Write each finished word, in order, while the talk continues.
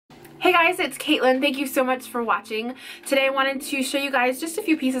Hey guys, it's Caitlin. Thank you so much for watching. Today I wanted to show you guys just a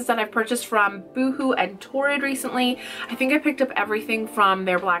few pieces that I've purchased from Boohoo and Torrid recently. I think I picked up everything from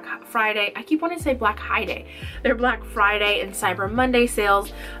their Black Friday. I keep wanting to say Black High Day. Their Black Friday and Cyber Monday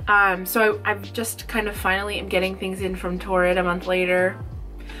sales. So I've just kind of finally am getting things in from Torrid a month later.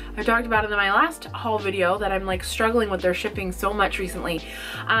 I talked about it in my last haul video that I'm like struggling with their shipping so much recently.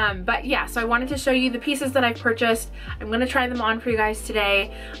 But yeah, so I wanted to show you the pieces that I've purchased. I'm going to try them on for you guys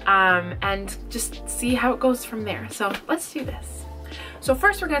today and just see how it goes from there. So let's do this. So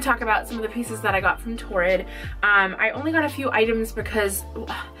first we're going to talk about some of the pieces that I got from Torrid. I only got a few items because,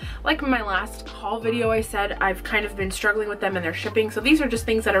 like in my last haul video I said, I've kind of been struggling with them and their shipping. So these are just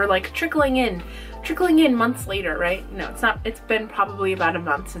things that are like trickling in months later, right? No, it's not. It's been probably about a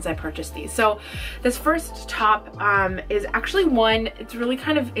month since I purchased these. So this first top is actually one, it's really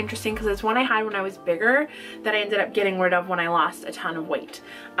kind of interesting because it's one I had when I was bigger that I ended up getting rid of when I lost a ton of weight.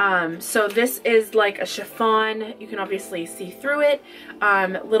 So this is like a chiffon. You can obviously see through it.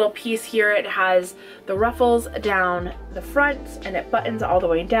 Little piece here. It has the ruffles down the front and it buttons all the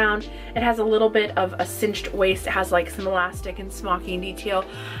way down. It has a little bit of a cinched waist. It has like some elastic and smocking detail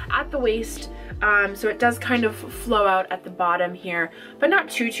at the waist. So it does kind of flow out at the bottom here, but not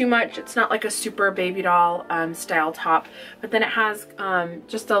too much. It's not like a super baby doll style top, but then it has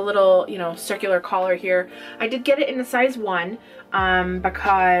just a little, you know, circular collar here. I did get it in a size 1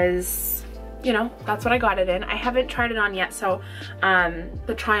 because, you know, that's what I got it in. I haven't tried it on yet, so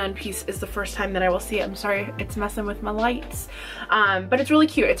the try-on piece is the first time that I will see it. I'm sorry, it's messing with my lights. But it's really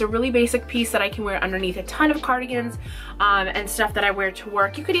cute. It's a really basic piece that I can wear underneath a ton of cardigans and stuff that I wear to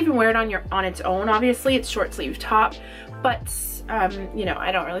work. You could even wear it on its own, obviously. It's short sleeve top, but you know,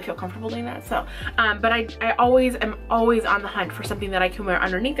 I don't really feel comfortable doing that. So, but I always am on the hunt for something that I can wear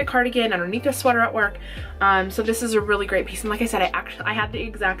underneath a cardigan, underneath a sweater at work. So this is a really great piece. And like I said, I had the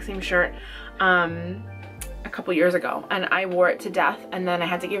exact same shirt a couple years ago and I wore it to death and then I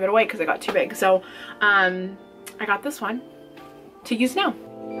had to give it away because it got too big. So I got this one to use now.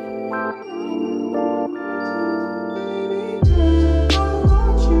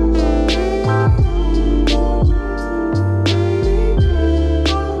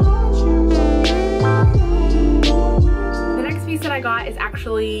 The next piece that I got is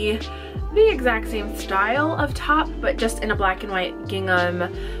actually the exact same style of top, but just in a black and white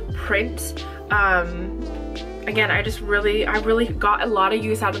gingham print. Again, I really got a lot of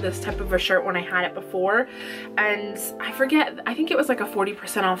use out of this type of a shirt when I had it before, and I think it was like a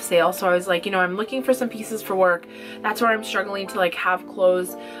 40% off sale. So I was like, you know, I'm looking for some pieces for work. That's where I'm struggling to like have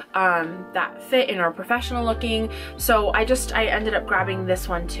clothes that fit and are professional looking. So I ended up grabbing this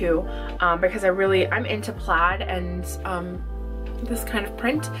one too because I'm into plaid and this kind of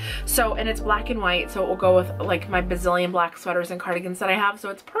print. So, and it's black and white, so it will go with like my bazillion black sweaters and cardigans that I have, so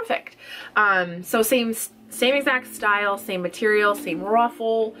it's perfect. So same exact style, same material, same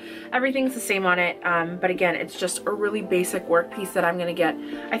ruffle, everything's the same on it. But again, it's just a really basic work piece that I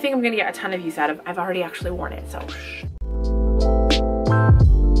think I'm gonna get a ton of use out of. I've already actually worn it, so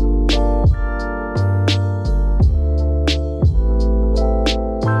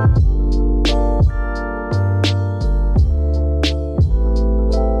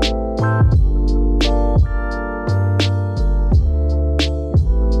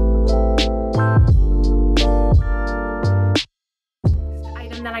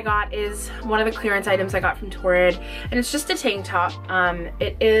is one of the clearance items I got from Torrid, and it's just a tank top.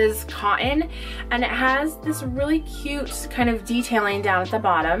 It is cotton and it has this really cute kind of detailing down at the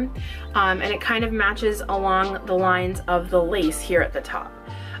bottom, and it kind of matches along the lines of the lace here at the top.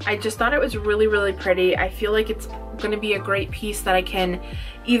 I just thought it was really pretty. I feel like it's going to be a great piece that I can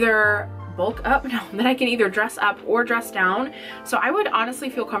either that I can either dress up or dress down. So I would honestly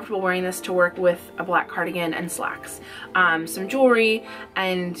feel comfortable wearing this to work with a black cardigan and slacks, some jewelry,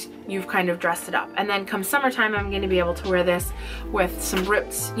 and you've kind of dressed it up. And then come summertime, I'm going to be able to wear this with some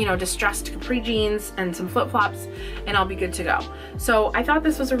ripped, you know, distressed capri jeans and some flip-flops, and I'll be good to go. So I thought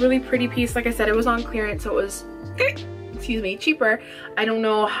this was a really pretty piece. Like I said, it was on clearance, so it was excuse me, cheaper. I don't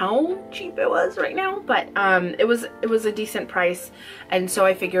know how cheap it was right now, but it was a decent price, and so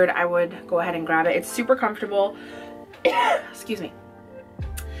I figured I would go ahead and grab it. It's super comfortable. Excuse me.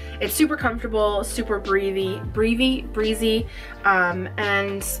 It's super comfortable, super breezy,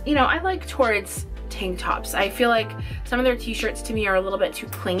 and you know, I like Torrid's tank tops. I feel like some of their t-shirts to me are a little bit too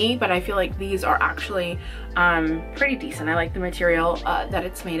clingy, but I feel like these are actually pretty decent. I like the material that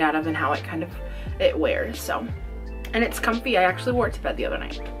it's made out of and how it wears. So, and it's comfy. I actually wore it to bed the other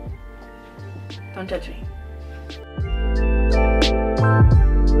night. Don't judge me.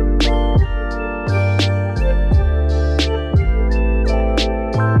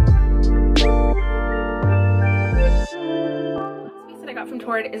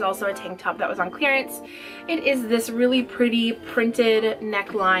 Torrid is also a tank top that was on clearance. It is this really pretty printed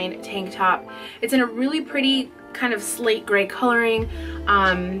neckline tank top. It's in a really pretty kind of slate gray coloring,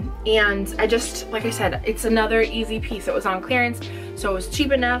 and I just, like I said, it's another easy piece. It was on clearance, so it was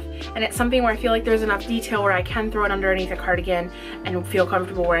cheap enough, and it's something where I feel like there's enough detail where I can throw it underneath a cardigan and feel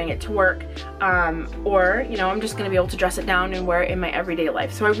comfortable wearing it to work, or, you know, I'm just gonna be able to dress it down and wear it in my everyday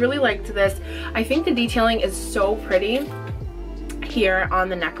life. So I really liked this. I think the detailing is so pretty here on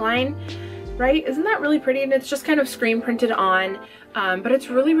the neckline, right? Isn't that really pretty? And it's just kind of screen printed on, but it's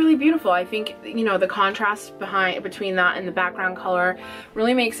really, really beautiful. I think, you know, the contrast between that and the background color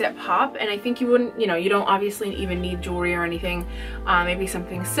really makes it pop. And I think you wouldn't, you know, you don't obviously even need jewelry or anything, maybe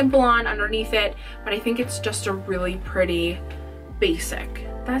something simple on underneath it, but I think it's just a really pretty basic.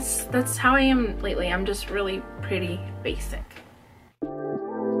 That's how I am lately. I'm just really pretty basic.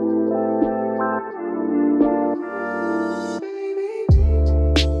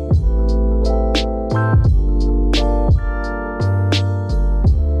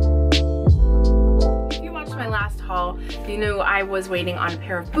 You knew I was waiting on a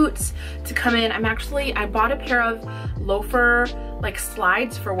pair of boots to come in. I bought a pair of loafer like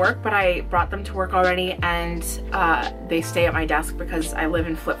slides for work, but I brought them to work already, and they stay at my desk because I live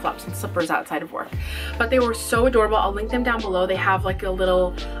in flip-flops and slippers outside of work. But they were so adorable. I'll link them down below. They have like a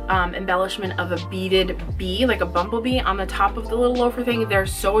little embellishment of a beaded bee, like a bumblebee on the top of the little loafer thing. They're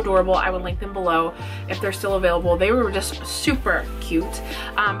so adorable. I will link them below if they're still available. They were just super cute.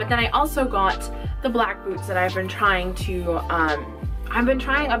 But then I also got the black boots that I've been trying to, I've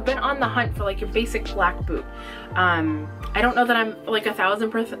been on the hunt for like your basic black boot. I don't know that I'm like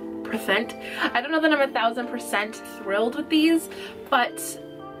 1,000%, I don't know that I'm 1,000% thrilled with these, but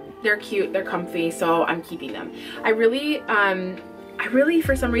they're cute, they're comfy, so I'm keeping them. I really,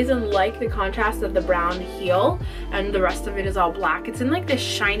 for some reason, like the contrast of the brown heel and the rest of it is all black. It's in like this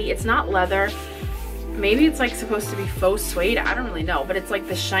shiny, it's not leather. Maybe it's like supposed to be faux suede, I don't really know, but it's like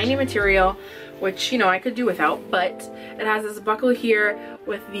the shiny material, which, you know, I could do without, but it has this buckle here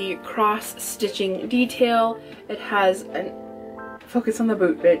with the cross stitching detail. It has an, focus on the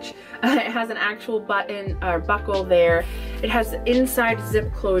boot, bitch. It has an actual button or buckle there. It has the inside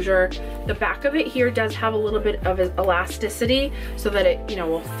zip closure. The back of it here does have a little bit of elasticity so that it, you know,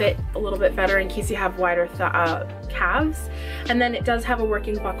 will fit a little bit better in case you have wider calves. And then it does have a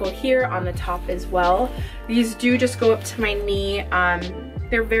working buckle here on the top as well. These do just go up to my knee.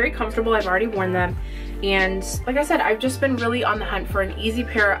 They're very comfortable. I've already worn them. And like I said, I've just been really on the hunt for an easy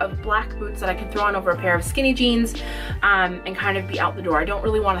pair of black boots that I can throw on over a pair of skinny jeans and kind of be out the door. I don't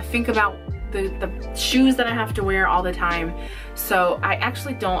really want to think about the shoes that I have to wear all the time. So I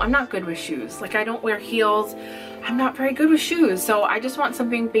actually I'm not good with shoes. Like, I don't wear heels. I'm not very good with shoes. So I just want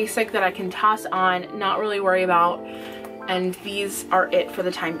something basic that I can toss on, not really worry about. And these are it for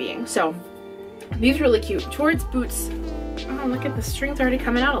the time being. So these are really cute. Torrid's boots. Oh, look at the strings already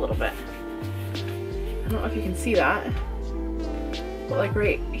coming out a little bit. I don't know if you can see that, but like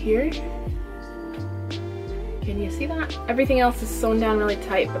right here, can you see that? Everything else is sewn down really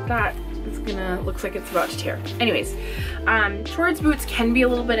tight, but that is looks like it's about to tear. Anyways, Torrid's boots can be a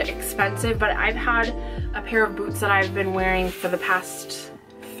little bit expensive, but I've had a pair of boots that I've been wearing for the past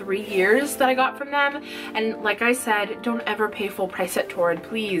 3 years that I got from them, and like I said, don't ever pay full price at Torrid.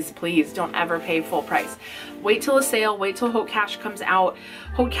 Please, please don't ever pay full price. Wait till a sale, wait till Haute Cash comes out.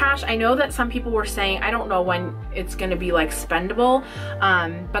 Haute Cash, I know that some people were saying, I don't know when it's gonna be like spendable,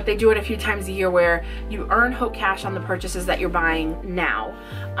 but they do it a few times a year where you earn Haute Cash on the purchases that you're buying now,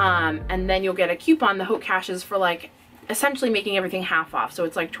 and then you'll get a coupon. The Haute Cash is for like essentially making everything half off. So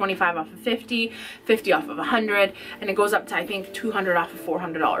it's like 25 off of 50, 50 off of 100, and it goes up to, I think, 200 off of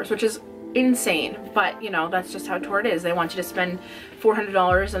 $400, which is insane. But, you know, that's just how Torrid is. They want you to spend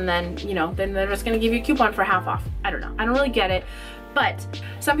 $400 and then, you know, then they're just going to give you a coupon for half off. I don't know. I don't really get it. But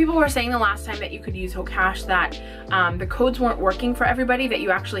some people were saying the last time that you could use Haute Cash that the codes weren't working for everybody, that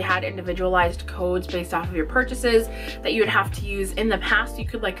you actually had individualized codes based off of your purchases that you would have to use. In the past, you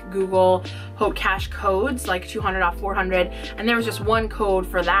could like Google Haute Cash codes, like 200 off 400, and there was just one code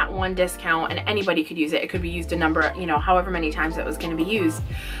for that one discount, and anybody could use it. It could be used a number, you know, however many times it was going to be used.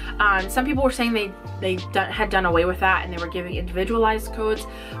 Some people were saying they had done away with that and they were giving individualized codes,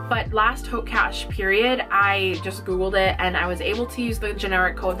 but last Haute Cash period, I just Googled it and I was able to use the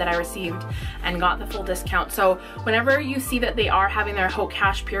generic code that I received and got the full discount. So whenever you see that they are having their Haute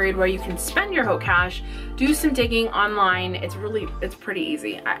Cash period where you can spend your Haute Cash, do some digging online. It's pretty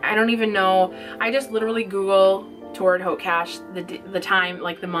easy. I don't even know. I just literally Google Torrid Haute Cash, the time,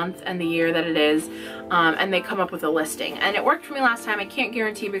 like the month and the year that it is, and they come up with a listing, and it worked for me last time. I can't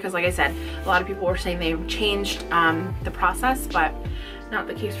guarantee because, like I said, a lot of people were saying they've changed the process, but not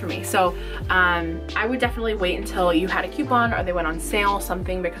the case for me. So I would definitely wait until you had a coupon or they went on sale,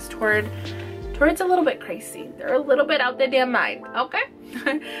 something, because Torrid's a little bit crazy. They're a little bit out their damn mind, okay?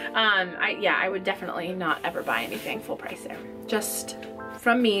 Yeah, I would definitely not ever buy anything full price there. Just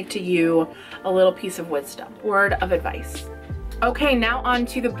from me to you, a little piece of wisdom, word of advice. Okay, now on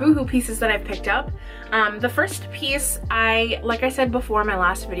to the Boohoo pieces that I've picked up. The first piece, like I said before in my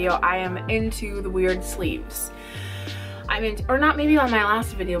last video, I am into the weird sleeves. I'm into, or not maybe on my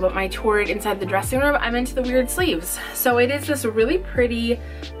last video, but my Torrid inside the dressing room, I'm into the weird sleeves. So it is this really pretty,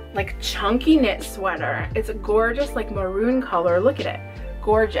 like chunky knit sweater. It's a gorgeous like maroon color, look at it,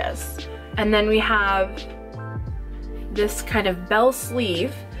 gorgeous. And then we have this kind of bell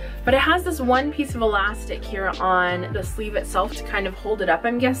sleeve, but it has this one piece of elastic here on the sleeve itself to kind of hold it up,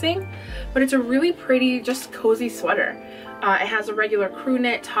 I'm guessing. But it's a really pretty, just cozy sweater. It has a regular crew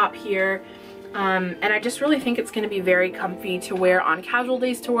knit top here. And I just really think it's going to be very comfy to wear on casual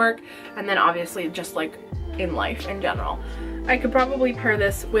days to work, and then obviously just like in life in general. I could probably pair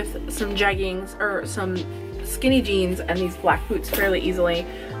this with some jeggings or some skinny jeans and these black boots fairly easily,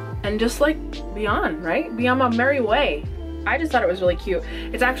 and just like be on, right? Be on my merry way. I just thought it was really cute.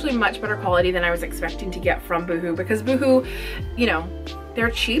 It's actually much better quality than I was expecting to get from Boohoo, because Boohoo, you know,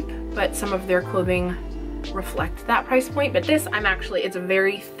 they're cheap, but some of their clothing reflect that price point. But this, it's a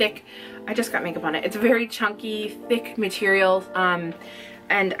very thick, I just got makeup on it. It's very chunky, thick material. And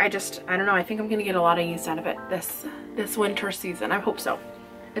I don't know, I think I'm gonna get a lot of use out of it this winter season. I hope so.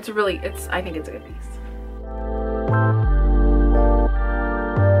 I think it's a good piece.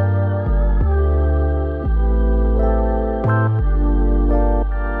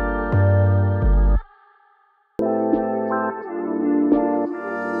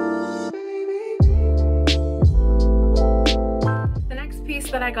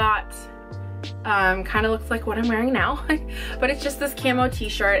 That I got kind of looks like what I'm wearing now, but it's just this camo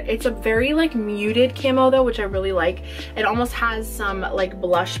t-shirt. It's a very like muted camo though, which I really like. It almost has some like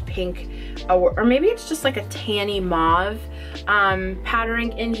blush pink, or maybe it's just like a tanny mauve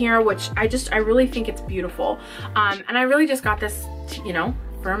patterning in here, which I really think it's beautiful. And I really just got this, you know,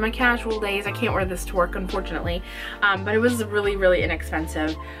 for my casual days. I can't wear this to work, unfortunately, but it was really, really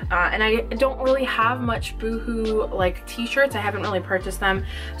inexpensive. And I don't really have much Boohoo like t-shirts. I haven't really purchased them.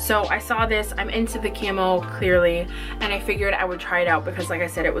 So I saw this, I'm into the camo clearly, and I figured I would try it out because, like I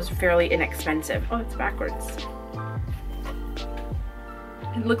said, it was fairly inexpensive. Oh, it's backwards.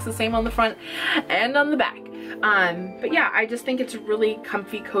 It looks the same on the front and on the back. But yeah, I just think it's a really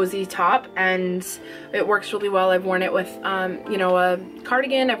comfy, cozy top, and it works really well. I've worn it with, you know, a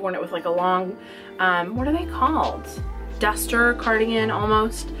cardigan. I've worn it with like a long, what are they called? Duster cardigan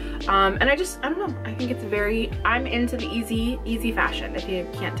almost. And I don't know, I think it's I'm into the easy fashion, if you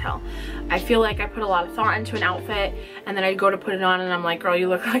can't tell. I feel like I put a lot of thought into an outfit, and then I go to put it on and I'm like, girl, you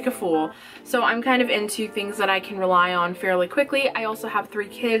look like a fool. So I'm kind of into things that I can rely on fairly quickly. I also have 3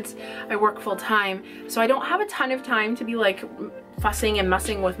 kids. I work full time, so I don't have a ton of time to be like fussing and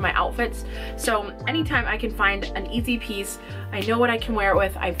mussing with my outfits. So anytime I can find an easy piece, I know what I can wear it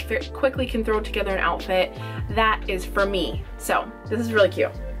with, I quickly can throw together an outfit, that is for me. So this is really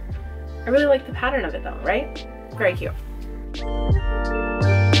cute. I really like the pattern of it though, right? Very cute.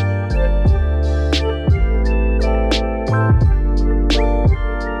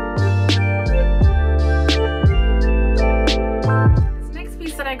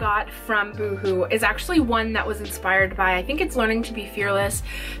 I got from Boohoo is actually one that was inspired by, I think it's Learning to Be Fearless.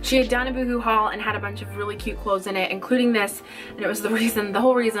 She had done a Boohoo haul and had a bunch of really cute clothes in it, including this, and it was the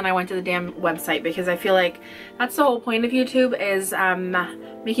whole reason I went to the damn website, because I feel like that's the whole point of YouTube, is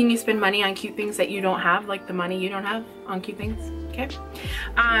making you spend money on cute things that you don't have, like the money you don't have on cute things, okay?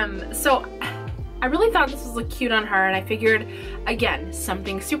 So I really thought this was look cute on her, and I figured, again,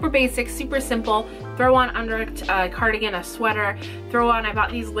 something super basic, super simple, throw on under a cardigan, a sweater, throw on, I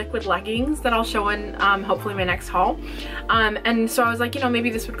bought these liquid leggings that I'll show in hopefully my next haul. And so I was like, you know, maybe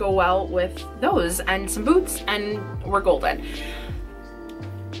this would go well with those and some boots, and we're golden.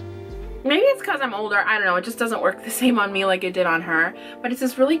 Maybe it's because I'm older, I don't know, it just doesn't work the same on me like it did on her. But it's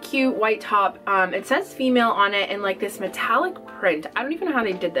this really cute white top. It says female on it in like this metallic print. I don't even know how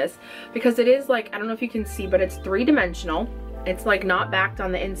they did this, because it is like, I don't know if you can see, but it's 3-dimensional. It's like not backed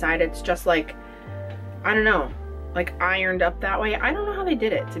on the inside, it's just like, I don't know, like ironed up that way. I don't know how they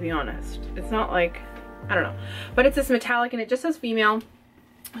did it, to be honest. It's not like, I don't know. But it's this metallic, and it just says female,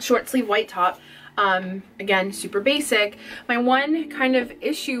 short sleeve white top. Again, super basic. My one kind of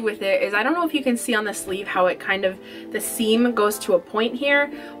issue with it is, I don't know if you can see on the sleeve how it kind of, the seam goes to a point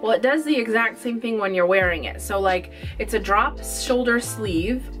here. Well, it does the exact same thing when you're wearing it. So like, it's a drop shoulder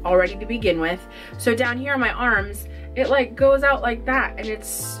sleeve already to begin with. So down here on my arms, it like goes out like that, and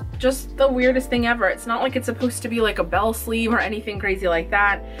it's just the weirdest thing ever. It's not like it's supposed to be like a bell sleeve or anything crazy like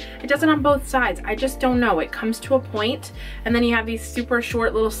that. It doesn't on both sides. I just don't know. It comes to a point, and then you have these super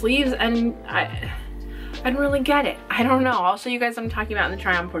short little sleeves, and I don't really get it. I don't know. I'll show you guys what I'm talking about in the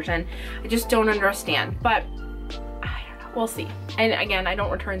try on portion. I just don't understand, but I don't know. We'll see. And again, I don't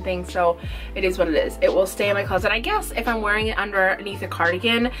return things, so it is what it is. It will stay in my closet. I guess if I'm wearing it underneath a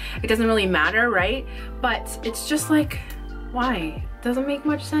cardigan, it doesn't really matter, right? But it's just like, why? It doesn't make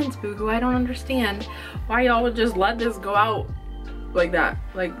much sense, Boohoo. I don't understand why y'all would just let this go out like that.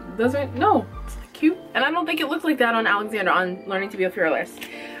 Like, doesn't, no, it's like cute. And I don't think it looked like that on Alexandra on Learning to Be a Fearless.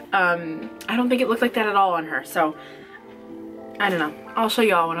 I don't think it looked like that at all on her, so I don't know. I'll show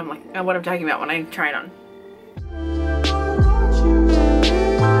you all what I'm talking about when I try it on.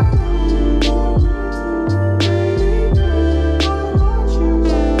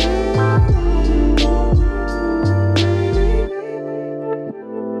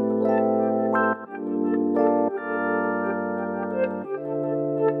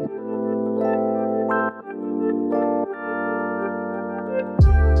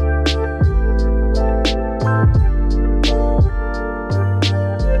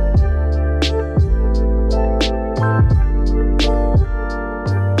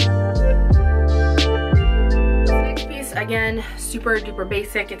 Again, super duper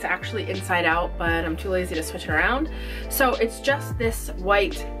basic. It's actually inside out, but I'm too lazy to switch it around. So it's just this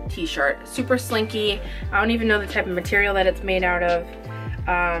white t-shirt, super slinky. I don't even know the type of material that it's made out of.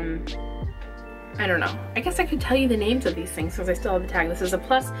 I don't know. I guess I could tell you the names of these things because I still have the tag. This is a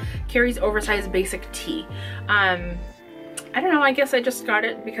Plus Carries Oversized Basic Tee. I don't know, I guess I just got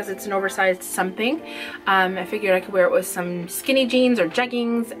it because it's an oversized something. I figured I could wear it with some skinny jeans or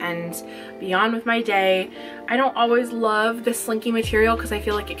jeggings and be on with my day. I don't always love the slinky material because I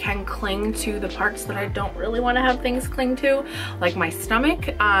feel like it can cling to the parts that I don't really want to have things cling to, like my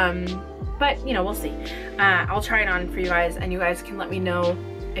stomach. But, you know, we'll see. I'll try it on for you guys, and you guys can let me know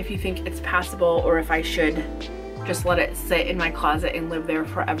if you think it's passable or if I should just let it sit in my closet and live there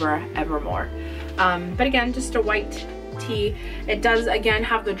forever, evermore. But again, just a white tee. It does again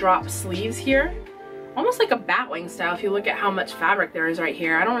have the drop sleeves here, almost like a batwing style if you look at how much fabric there is right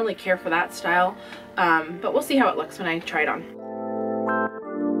here. I don't really care for that style, but we'll see how it looks when I try it on.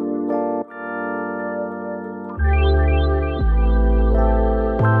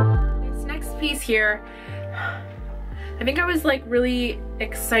 This next piece here, I think I was like really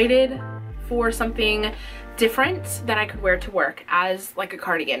excited for something different that I could wear to work as like a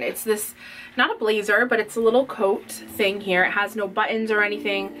cardigan. It's this, not a blazer, but it's a little coat thing here. It has no buttons or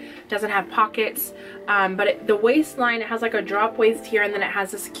anything, doesn't have pockets, but the waistline, it has like a drop waist here, and then it has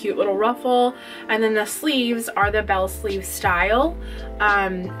this cute little ruffle, and then the sleeves are the bell sleeve style.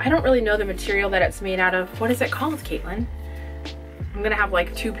 I don't really know the material that it's made out of. What is it called, Caitlin? I'm gonna have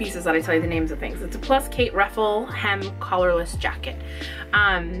like two pieces that I tell you the names of things. It's a Plus Kate ruffle hem collarless jacket.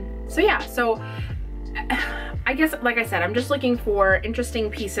 So yeah, so I guess, like I said, I'm just looking for interesting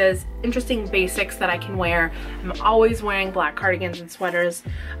pieces, interesting basics that I can wear. I'm always wearing black cardigans and sweaters.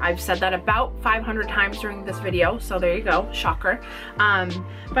 I've said that about 500 times during this video, so there you go, shocker.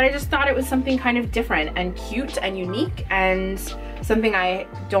 But I just thought it was something kind of different and cute and unique, and something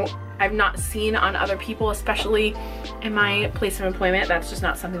I've not seen on other people, especially in my place of employment. That's just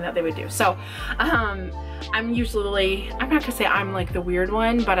not something that they would do. So I'm usually, I'm not gonna say I'm like the weird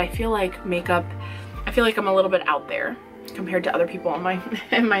one, but I feel like makeup, I feel like I'm a little bit out there compared to other people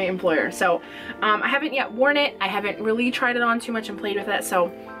in my employer. So I haven't yet worn it. I haven't really tried it on too much and played with it,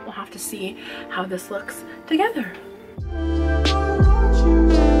 so we'll have to see how this looks together.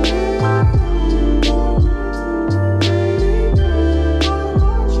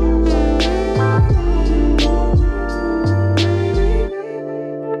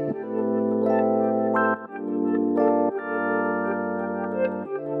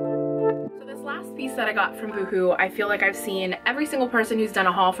 That I got from Boohoo, I feel like I've seen every single person who's done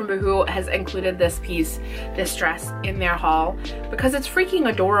a haul from Boohoo has included this piece, this dress, in their haul because it's freaking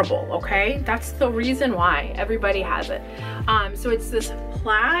adorable, okay? That's the reason why everybody has it. So it's this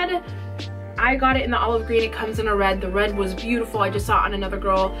plaid. I got it in the olive green. It comes in a red. The red was beautiful. I just saw it on another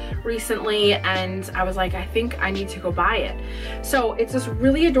girl recently, and I was like, I think I need to go buy it. So it's this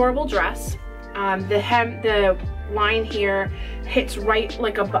really adorable dress. The line here hits right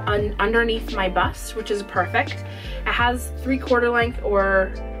like underneath my bust, which is perfect. It has 3/4 length,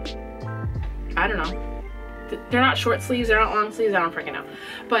 or I don't know, they're not short sleeves, they're not long sleeves, I don't freaking know,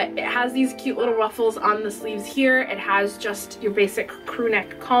 but it has these cute little ruffles on the sleeves here. It has just your basic crew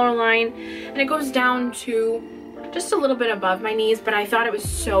neck collar line, and it goes down to just a little bit above my knees, but I thought it was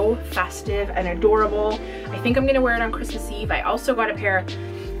so festive and adorable. I think I'm gonna wear it on Christmas Eve. I also got a pair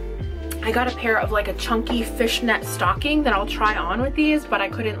of like a chunky fishnet stocking that I'll try on with these, but I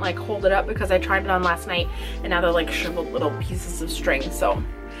couldn't like hold it up because I tried it on last night and now they're like shriveled little pieces of string. So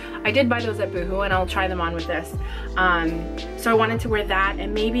I did buy those at Boohoo and I'll try them on with this. So I wanted to wear that,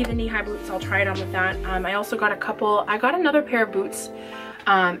 and maybe the knee-high boots, I'll try it on with that. I also got I got another pair of boots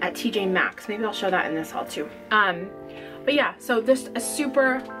at TJ Maxx. Maybe I'll show that in this haul too. But yeah, so this a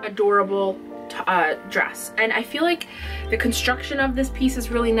super adorable dress, and I feel like the construction of this piece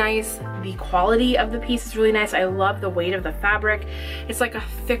is really nice. The quality of the piece is really nice. I love the weight of the fabric. It's like a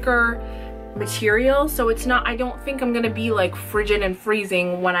thicker material, so it's not, I don't think I'm gonna be like frigid and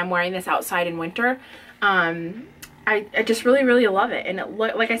freezing when I'm wearing this outside in winter. I just really love it, and it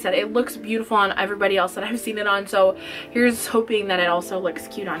like I said, it looks beautiful on everybody else that I've seen it on, so here's hoping that it also looks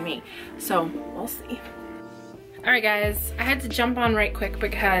cute on me. So we'll see. Alright guys, I had to jump on right quick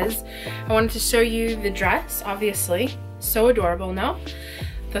because I wanted to show you the dress, obviously. So adorable, no?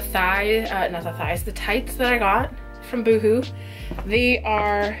 The the tights that I got from Boohoo.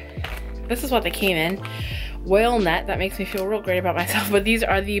 This is what they came in. Whale net, that makes me feel real great about myself, but these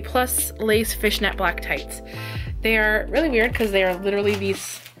are the plus lace fishnet black tights. They are really weird because they are literally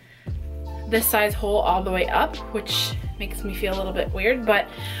this size hole all the way up, which makes me feel a little bit weird, but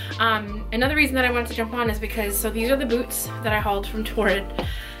another reason that I wanted to jump on is because, so these are the boots that I hauled from Torrid.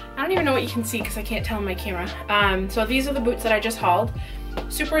 I don't even know what you can see because I can't tell on my camera. So these are the boots that I just hauled.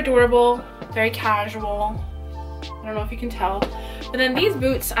 Super adorable, very casual. I don't know if you can tell. But then these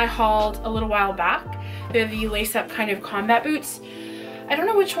boots I hauled a little while back. They're the lace-up kind of combat boots. I don't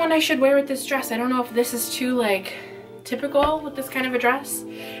know which one I should wear with this dress. I don't know if this is too like typical with this kind of a dress,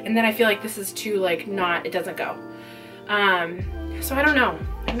 and then I feel like this is too like not, it doesn't go. So I don't know.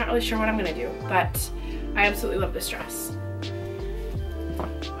 I'm not really sure what I'm gonna do, but I absolutely love this dress.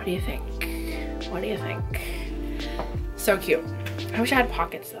 What do you think? What do you think? So cute. I wish I had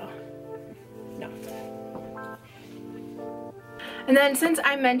pockets though. No. And then since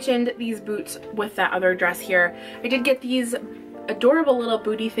I mentioned these boots with that other dress here, I did get these adorable little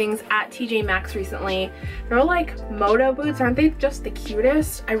booty things at TJ Maxx recently. They're like moto boots. Aren't they just the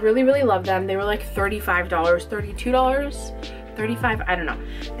cutest? I really love them. They were like $35, $32, 35, I don't know.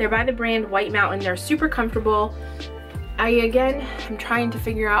 They're by the brand White Mountain. They're super comfortable. Again, I'm trying to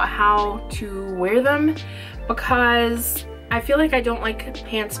figure out how to wear them because I feel like I don't like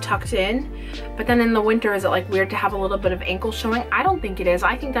pants tucked in, but then in the winter, is it like weird to have a little bit of ankle showing? I don't think it is.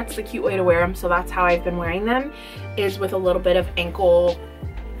 I think that's the cute way to wear them, so that's how I've been wearing them, is with a little bit of ankle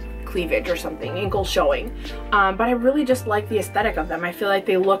cleavage or something, ankle showing. But I really just like the aesthetic of them. I feel like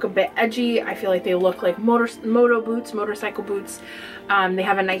they look a bit edgy. I feel like they look like moto boots, motorcycle boots. They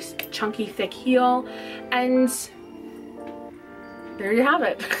have a nice chunky thick heel, and there you have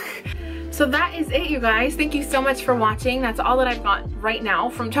it. So that is it, you guys. Thank you so much for watching. That's all that I've got right now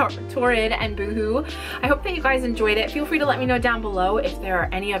from Torrid and Boohoo. I hope that you guys enjoyed it. Feel free to let me know down below if there are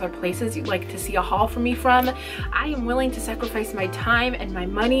any other places you'd like to see a haul from me from. I am willing to sacrifice my time and my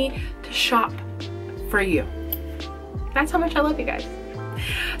money to shop for you. That's how much I love you guys.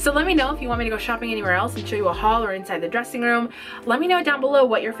 So let me know if you want me to go shopping anywhere else and show you a haul or inside the dressing room. Let me know down below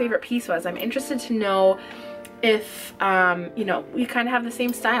what your favorite piece was. I'm interested to know if you know, we kind of have the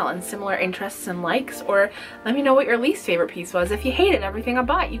same style and similar interests and likes, or let me know what your least favorite piece was. If you hated everything I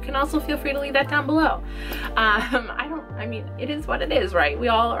bought, you can also feel free to leave that down below. I mean, it is what it is, right? We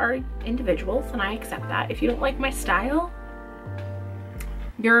all are individuals and I accept that. If you don't like my style,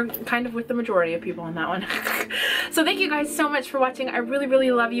 you're kind of with the majority of people on that one. So thank you guys so much for watching. I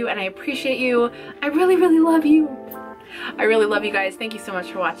really love you and I appreciate you. I really love you. I really love you guys. Thank you so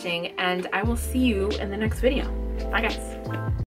much for watching, and I will see you in the next video. Bye guys.